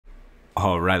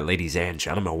Alright, ladies and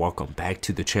gentlemen, welcome back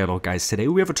to the channel, guys. Today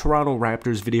we have a Toronto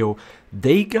Raptors video.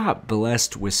 They got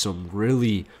blessed with some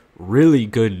really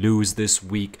good news this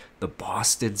week. The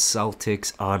Boston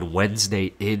Celtics on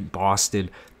Wednesday in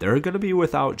Boston, they're going to be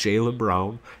without Jaylen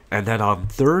Brown. And then on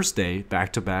Thursday,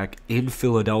 back-to-back in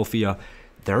Philadelphia,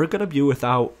 they're going to be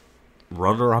without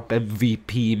runner-up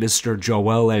MVP Mr.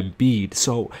 Joel Embiid.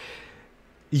 So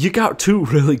you got two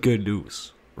really good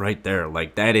news right there.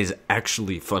 Like, that is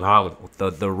actually phenomenal.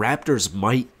 The Raptors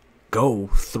might go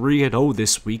 3-0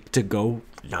 this week to go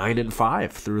 9-5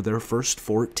 through their first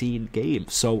 14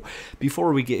 games. So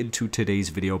before we get into today's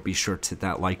video, be sure to hit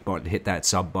that like button, hit that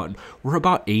sub button. We're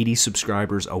about 80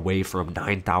 subscribers away from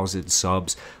 9,000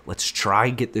 subs. Let's try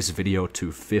and get this video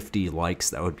to 50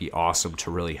 likes. That would be awesome to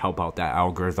really help out that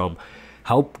algorithm.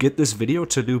 Help get this video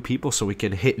to new people so we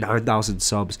can hit 9,000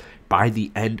 subs by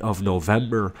the end of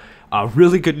November.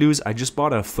 Really good news. I just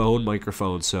bought a phone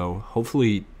microphone, so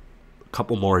hopefully a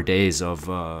couple more days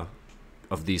of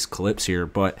these clips here.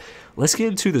 But let's get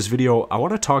into this video. I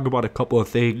want to talk about a couple of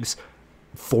things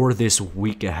for this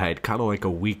week ahead, kind of like a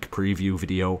week preview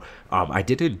video. I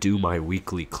didn't do my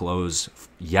weekly close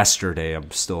yesterday. I'm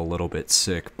still a little bit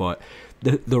sick, but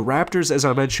the Raptors, as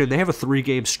I mentioned, they have a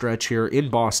 3-game stretch here in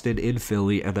Boston, in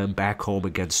Philly, and then back home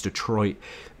against Detroit.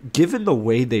 Given the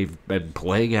way they've been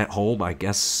playing at home, I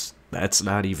guess that's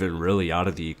not even really out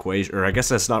of the equation, or I guess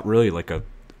that's not really like a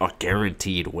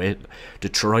guaranteed win.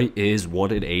 Detroit is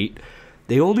 1-8.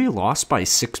 They only lost by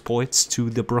 6 points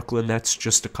to the Brooklyn Nets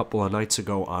just a couple of nights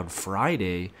ago on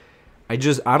Friday. I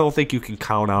don't think you can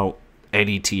count out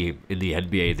any team in the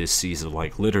NBA this season.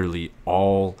 Like, literally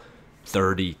all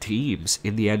 30 teams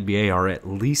in the NBA are at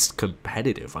least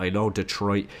competitive. I know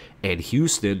Detroit and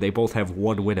Houston, they both have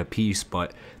 1 win apiece,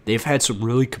 but they've had some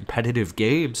really competitive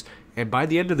games. And by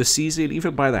the end of the season,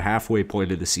 even by the halfway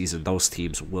point of the season, those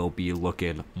teams will be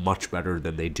looking much better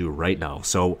than they do right now.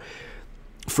 So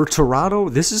for Toronto,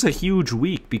 this is a huge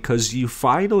week because you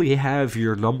finally have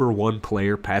your #1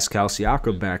 player, Pascal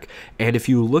Siakam, back. And if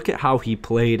you look at how he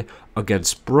played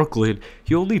against Brooklyn,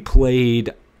 he only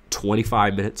played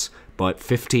 25 minutes, but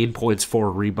 15 points, 4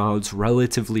 rebounds,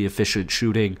 relatively efficient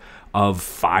shooting of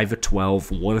 5 of 12,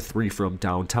 1 of 3 from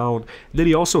downtown. And then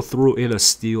he also threw in a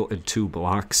steal and 2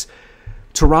 blocks.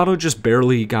 Toronto just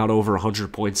barely got over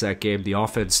 100 points that game. The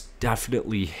offense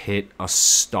definitely hit a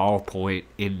stall point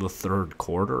in the third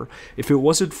quarter. If it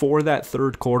wasn't for that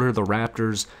third quarter, the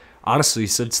Raptors, honestly,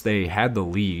 since they had the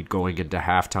lead going into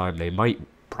halftime, they might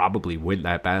probably win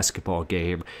that basketball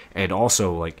game. And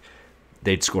also, like,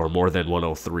 they'd score more than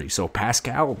 103. So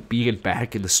Pascal being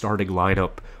back in the starting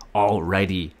lineup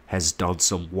already has done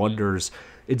some wonders.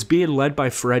 It's being led by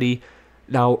Freddie.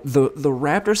 Now, the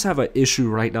Raptors have an issue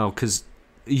right now because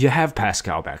you have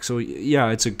Pascal back. So, yeah,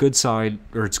 it's a good sign,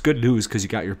 or it's good news because you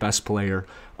got your best player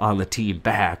on the team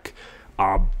back.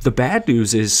 The bad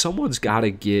news is someone's got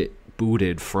to get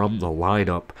booted from the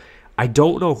lineup. I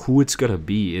don't know who it's going to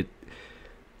be.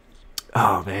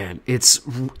 Oh, man.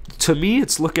 To me,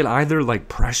 it's looking either like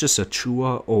Precious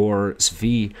Achiuwa or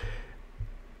Svi.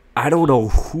 I don't know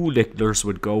who Nick Nurse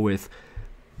would go with.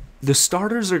 The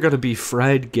starters are going to be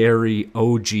Fred, Gary,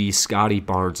 OG, Scotty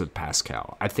Barnes, and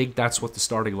Pascal. I think that's what the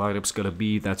starting lineup's going to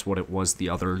be. That's what it was the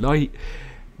other night.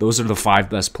 Those are the 5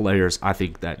 best players. I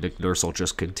think that Nick Nurse will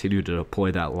just continue to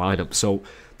deploy that lineup. So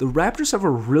the Raptors have a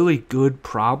really good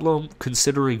problem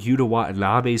considering Yuta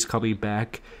Watanabe's coming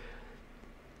back.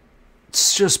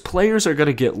 It's just players are going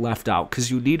to get left out because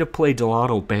you need to play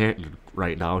Delano Banton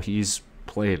right now. He's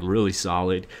playing really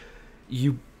solid.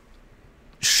 You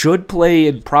should play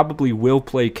and probably will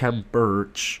play Khem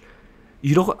Birch.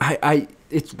 You don't.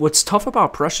 It's what's tough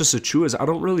about Precious Achiuwa is I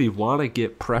don't really want to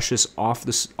get Precious off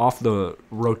the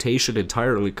rotation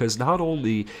entirely because not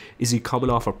only is he coming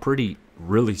off a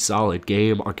really solid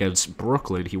game against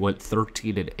Brooklyn, he went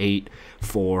 13-8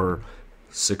 for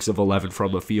 6 of 11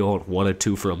 from the field, 1 of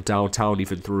 2 from downtown,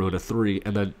 even threw in a 3,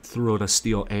 and then threw in a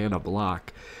steal and a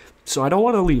block. So I don't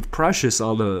want to leave Precious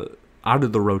out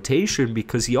of the rotation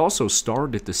because he also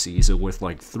started the season with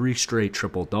like 3 straight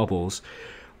triple-doubles.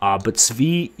 But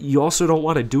Svi, you also don't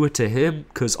want to do it to him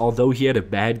because although he had a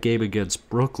bad game against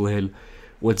Brooklyn,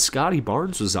 when Scotty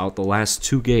Barnes was out the last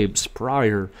 2 games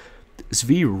prior,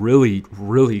 Svi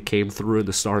really came through in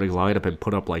the starting lineup and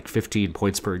put up like 15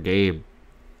 points per game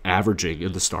averaging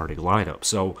in the starting lineup.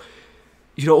 So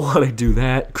you don't want to do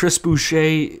that. Chris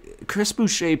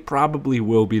Boucher probably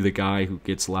will be the guy who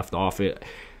gets left off it.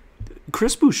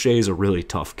 Chris Boucher is a really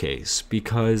tough case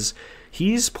because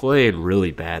he's playing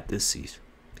really bad this season.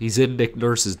 He's in Nick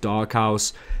Nurse's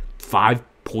doghouse,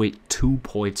 5.2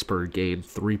 points per game,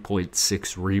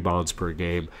 3.6 rebounds per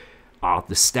game.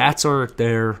 The stats aren't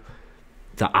there.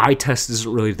 The eye test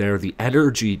isn't really there. The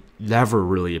energy never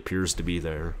really appears to be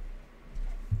there.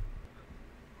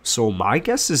 So my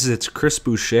guess is it's Chris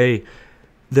Boucher.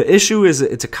 The issue is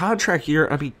it's a contract year.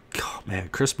 I mean, oh man,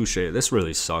 Chris Boucher, this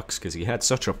really sucks because he had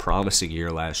such a promising year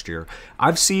last year.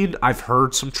 I've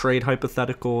heard some trade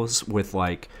hypotheticals with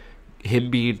like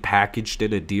him being packaged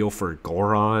in a deal for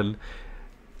Goran.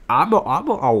 I'm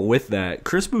all with that.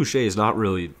 Chris Boucher is not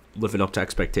really living up to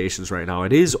expectations right now.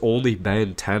 It is only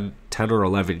been 10 or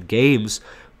 11 games,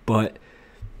 but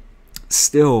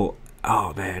still,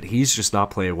 oh man, he's just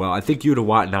not playing well. I think Yuta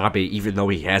Watanabe, even though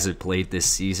he hasn't played this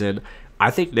season, I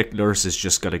think Nick Nurse is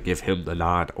just going to give him the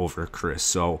nod over Chris.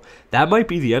 So that might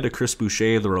be the end of Chris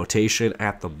Boucher in the rotation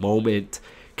at the moment.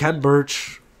 Ken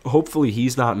Birch, hopefully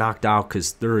he's not knocked out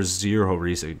because there is zero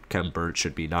reason Ken Birch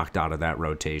should be knocked out of that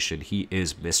rotation. He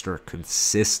is Mr.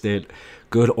 Consistent,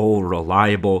 good old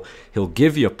reliable. He'll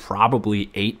give you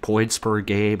probably 8 points per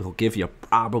game. He'll give you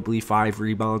probably 5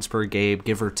 rebounds per game,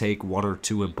 give or take 1 or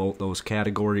 2 in both those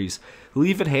categories. He'll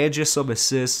even hand you some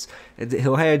assists, and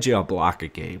he'll hand you a block a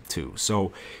game too.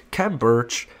 So Ken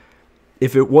Birch,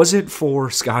 if it wasn't for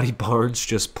Scotty Barnes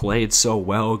just playing so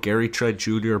well, Gary Trent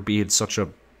Jr. being such a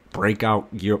breakout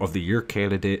year of the year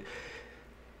candidate,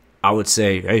 I would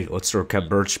say, hey, let's throw Ken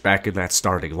Birch back in that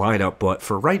starting lineup. But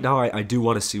for right now, I do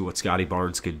want to see what Scotty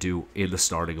Barnes can do in the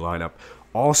starting lineup.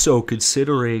 Also,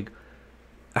 considering,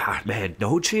 man,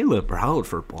 no Jaylen Brown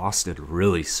for Boston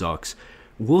really sucks.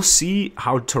 We'll see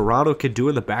how Toronto can do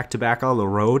in the back-to-back on the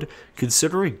road.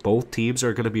 Considering both teams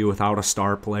are going to be without a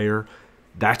star player,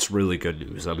 that's really good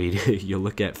news. I mean, you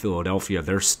look at Philadelphia,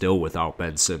 they're still without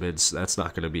Ben Simmons. That's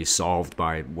not going to be solved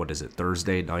by,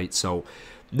 Thursday night. So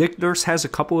Nick Nurse has a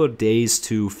couple of days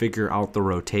to figure out the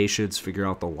rotations, figure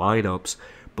out the lineups.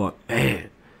 But, man,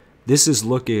 this is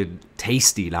looking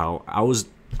tasty now.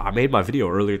 I made my video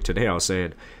earlier today. I was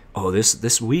saying, oh,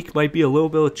 this week might be a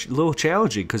little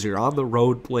challenging because you're on the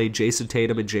road playing Jason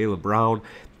Tatum and Jaylen Brown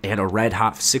and a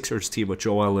red-hot Sixers team with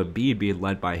Joel Embiid being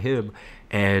led by him.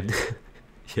 And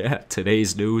yeah,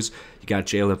 today's news, you got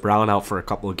Jaylen Brown out for a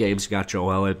couple of games. You got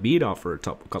Joel Embiid out for a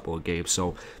couple of games.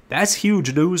 So that's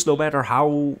huge news no matter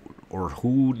how or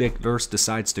who Nick Nurse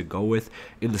decides to go with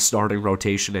in the starting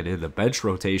rotation and in the bench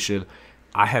rotation.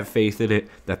 I have faith in it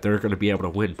that they're going to be able to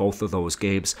win both of those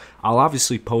games. I'll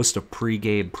obviously post a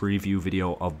pregame preview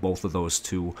video of both of those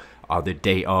two the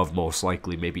day of, most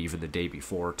likely, maybe even the day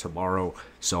before tomorrow.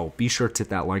 So be sure to hit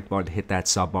that like button, hit that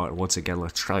sub button. Once again,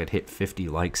 let's try and hit 50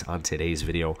 likes on today's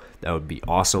video. That would be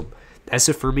awesome. That's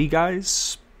it for me,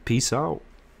 guys. Peace out.